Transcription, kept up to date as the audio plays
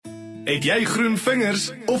Het jy groen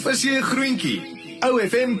vingers of is jy 'n groentjie?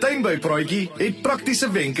 OFM Tuinboupraatjie het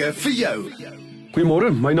praktiese wenke vir jou. Goeiemôre,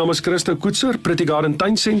 my naam is Christo Koetser, Pretty Garden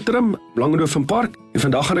Tuinsentrum, Langehoven Park. En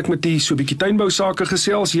vandag gaan ek met die so 'n bietjie tuinbou sake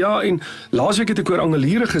gesels. Ja, en laasweek het ek oor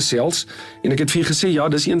angeliere gesels en ek het vir julle gesê ja,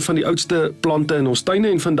 dis een van die oudste plante in ons tuine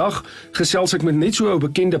en vandag gesels ek met net so 'n ou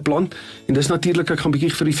bekende plant en dis natuurlik ek gaan 'n bietjie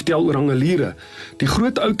vir julle vertel oor angeliere. Die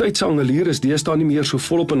groot oudtydse angeliere is deesdae nie meer so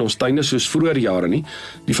volop in ons tuine soos vroeër jare nie.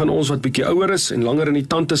 Die van ons wat bietjie ouer is en langer in die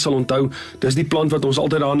tande sal onthou, dis die plant wat ons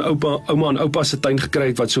altyd daar in ouma en oupa se tuin gekry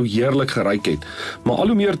het wat so heerlik geruik het. Maar al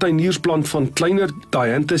hoe meer tuiniersplant van kleiner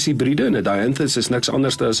dianthus hibride, en 'n dianthus is niks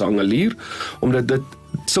anders as 'n angelier, omdat dit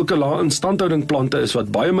sulke lae instandhouding plante is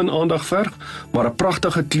wat baie min aandag verg, maar 'n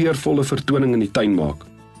pragtige kleurvolle vertoning in die tuin maak.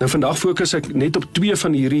 Nou vandag fokus ek net op twee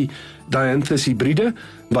van hierdie dianthus hibride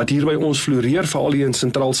wat hier by ons floreer, veral hier in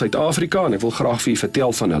sentraal Suid-Afrika, en ek wil graag vir julle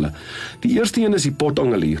vertel van hulle. Die eerste een is die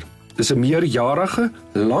potangelier. Dis 'n meerjarige,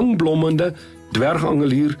 langblommende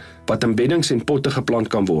dwergangelier wat in beddings en potte geplant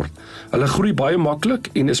kan word. Hulle groei baie maklik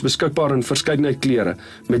en is beskikbaar in verskeidenheid kleure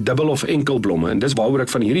met dubbel of enkel blomme. En dis waaroor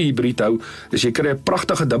ek van hierdie hybrid hou. Dis jy kry 'n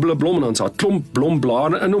pragtige dubbele blom en dan is daar 'n klomp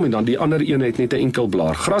blomblare in hom en dan die ander een het net 'n enkel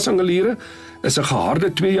blaar. Grasangeliere is 'n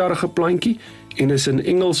geharde 2-jarige plantjie en is in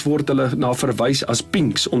Engels word hulle na verwys as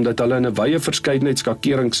pinks omdat hulle in 'n wye verskeidenheid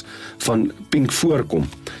skakerings van pink voorkom.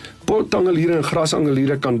 Potangeliere en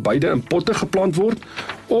grasangeliere kan beide in potte geplant word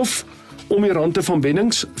of om die rande van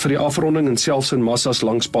beddings vir die afronding en selfs in massas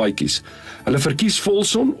langs paadjies. Hulle verkies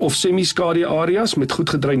volson of semi-skadu areas met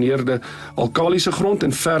goed gedreineerde alkalisiese grond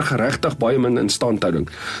en verg regtig baie min instandhouding.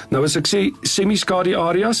 Nou as ek sê semi-skadu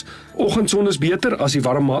areas, oggendson is beter as die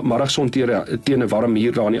warm middagson teen 'n warm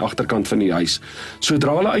muur daar aan die agterkant van die huis.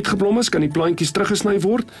 Sodra hulle uitgeblom is, kan die plantjies teruggesny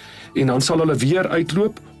word en dan sal hulle weer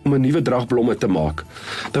uitloop om 'n nuwe drag blomme te maak.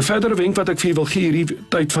 'n verdere wenk wat ek vir julle wil gee hierdie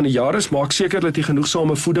tyd van die jaar is, maak seker dat jy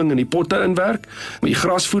genoegsame voeding in die potte inwerk, jy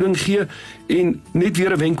grasvoeding gee en net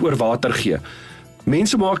weer 'n wenk oor water gee.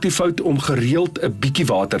 Mense maak die fout om gereeld 'n bietjie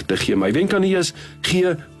water te gee. My wenk aan u is,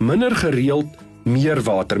 gee minder gereeld meer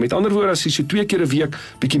water. Met ander woorde, as jy so 2 keer 'n week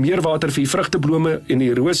bietjie meer water vir die vrugteblome en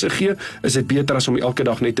die rose gee, is dit beter as om elke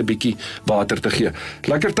dag net 'n bietjie water te gee.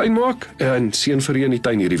 Lekker tuin maak en seën vir u in die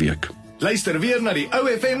tuin hierdie week. Luister weer na die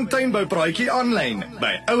OFM Tuinboupraatjie aanlyn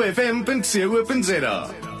by ofm.co.za.